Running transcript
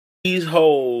These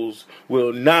hoes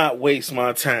will not waste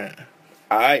my time.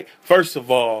 Alright? First of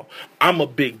all, I'm a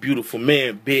big, beautiful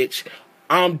man, bitch.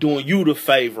 I'm doing you the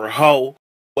favor, hoe.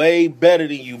 Way better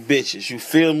than you bitches. You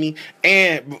feel me?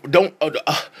 And don't...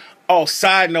 oh,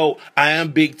 side note, I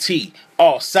am Big T.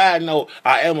 Oh, side note,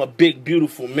 I am a big,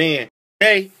 beautiful man.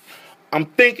 Hey, I'm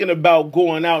thinking about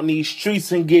going out in these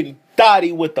streets and getting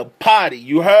thotty with a potty.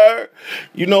 You heard?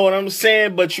 You know what I'm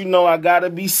saying? But you know I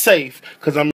gotta be safe.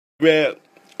 Because I'm red.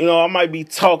 You know, I might be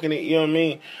talking it, you know what I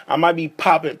mean? I might be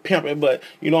popping, pimping, but,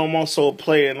 you know, I'm also a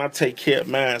player and I take care of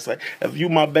mine. It's like, if you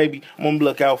my baby, I'm going to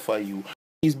look out for you.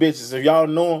 These bitches, if y'all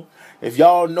know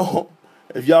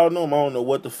them, I don't know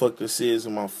what the fuck this is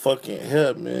in my fucking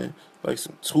head, man. Like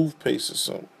some toothpaste or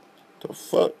something. The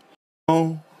fuck?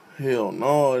 Oh, hell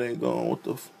no, it ain't going. What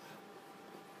the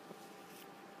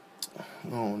I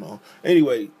don't know.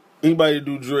 Anyway, anybody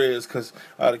do dreads, because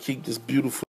I gotta keep this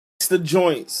beautiful. It's the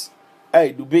joints.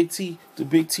 Hey, do Big T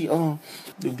make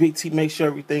sure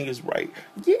everything is right?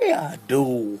 Yeah, I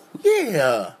do.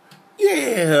 Yeah.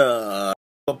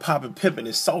 Popping, pimping,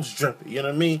 and sauce dripping, you know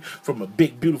what I mean? From a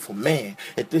big, beautiful man.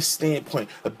 At this standpoint,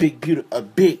 a big,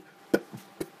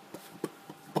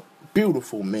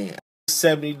 beautiful man.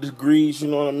 70 degrees, you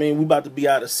know what I mean? We about to be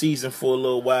out of season for a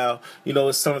little while. You know,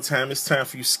 it's summertime. It's time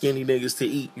for you skinny niggas to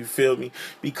eat, you feel me?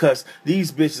 Because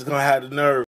these bitches gonna have the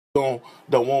nerve. Don't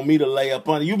want me to lay up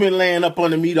under you. Been laying up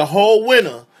under me the whole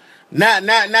winter. Not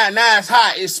it's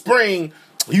hot. It's spring.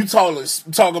 You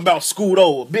talking about scoot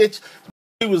over, bitch.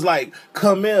 She was like,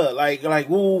 come here, like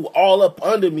ooh, all up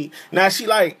under me. Now she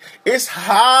like, it's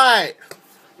hot,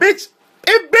 bitch.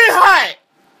 It been hot.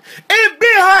 It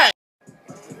been hot.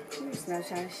 It's not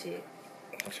trying to shit.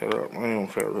 Shut up. I don't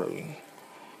feel really.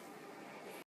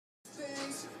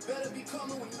 Better be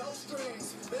coming with no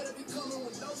strings. Better be coming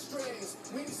with no strings.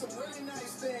 We need some really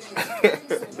nice things.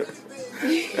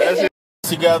 That's it.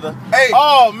 Together. Hey.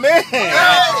 Oh man. Hey.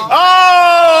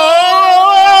 Oh,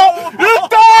 the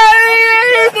boys.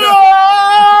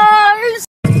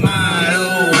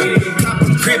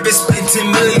 Crib is spent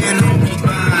 10 million on me.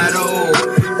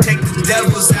 Take the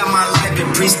devils out my life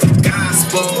and preach the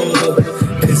gospel.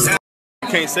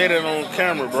 Can't say that on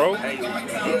camera, bro. Hey,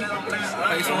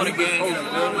 so on again.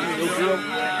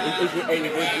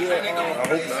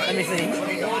 Let me see.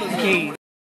 Key.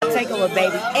 Take over,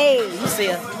 baby. Hey, you see,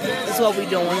 that's what we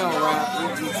doing.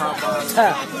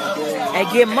 And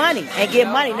get money.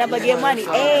 Never get money.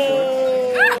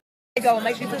 Hey. Go,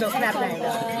 make sure you put your snap thing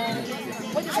up.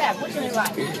 What you have? What you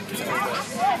like?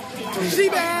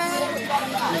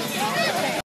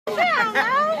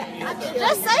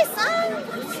 Just say something.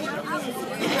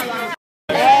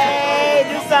 Hey,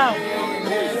 do something.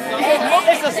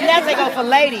 It's a snap take over for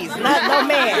ladies, not no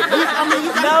man.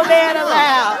 No man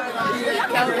allowed.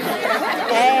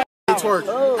 Hey. Twerk.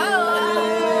 Oh.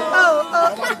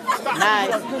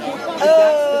 Nice.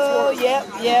 Oh, yep.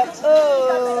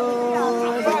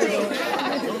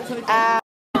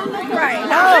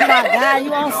 Oh my God,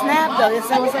 you on Snap though?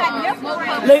 What's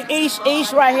up? Look,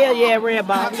 Ish right here, yeah, red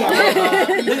box. Look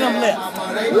at them lips.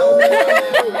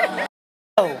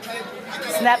 Oh,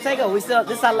 Snap takeover.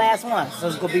 This is our last one, so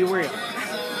it's gonna be real.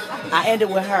 I ended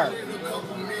with her.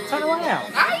 Turn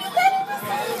around.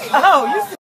 Oh, you.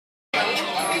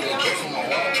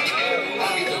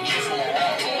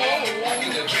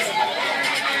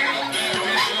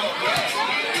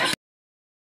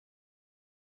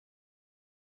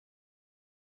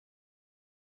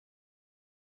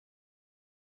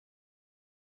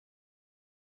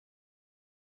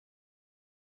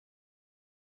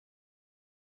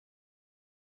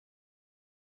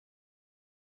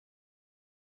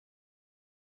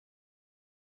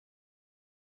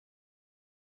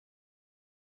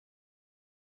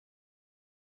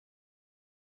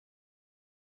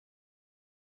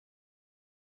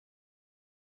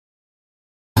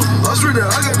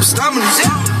 I got the stamina.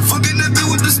 Fucking that bitch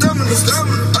with the stamina.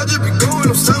 I just be going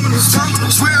on stamina.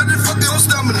 Swear I didn't fucking on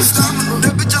stamina.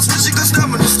 That bitch just wish she could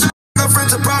stamina. Got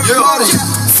friends at private parties.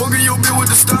 Fucking your bitch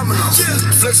with the stamina.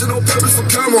 Flexing on purpose for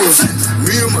cameras.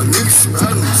 Me and my niggas some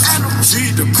animals.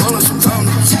 G the colors from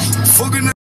downers.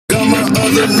 Fucking that. Got my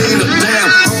other nigga damn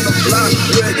on the block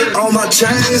with all my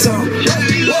chains on. On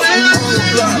the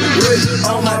block with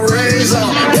all my rings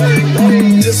on.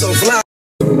 Just so fly.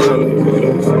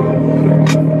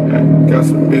 Got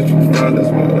some bitch from Dallas,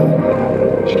 man.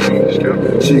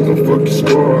 She gon' fuck your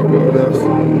score up, bro.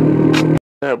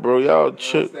 Yeah, bro, y'all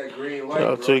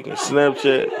taking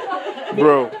Snapchat.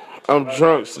 Bro, I'm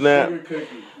drunk, Snap.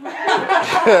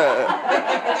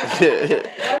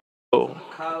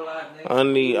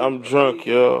 I'm drunk,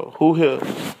 y'all. Who here?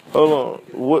 Hold on.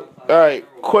 What? All right.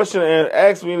 Question and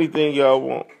ask me anything y'all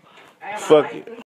want. Fuck it.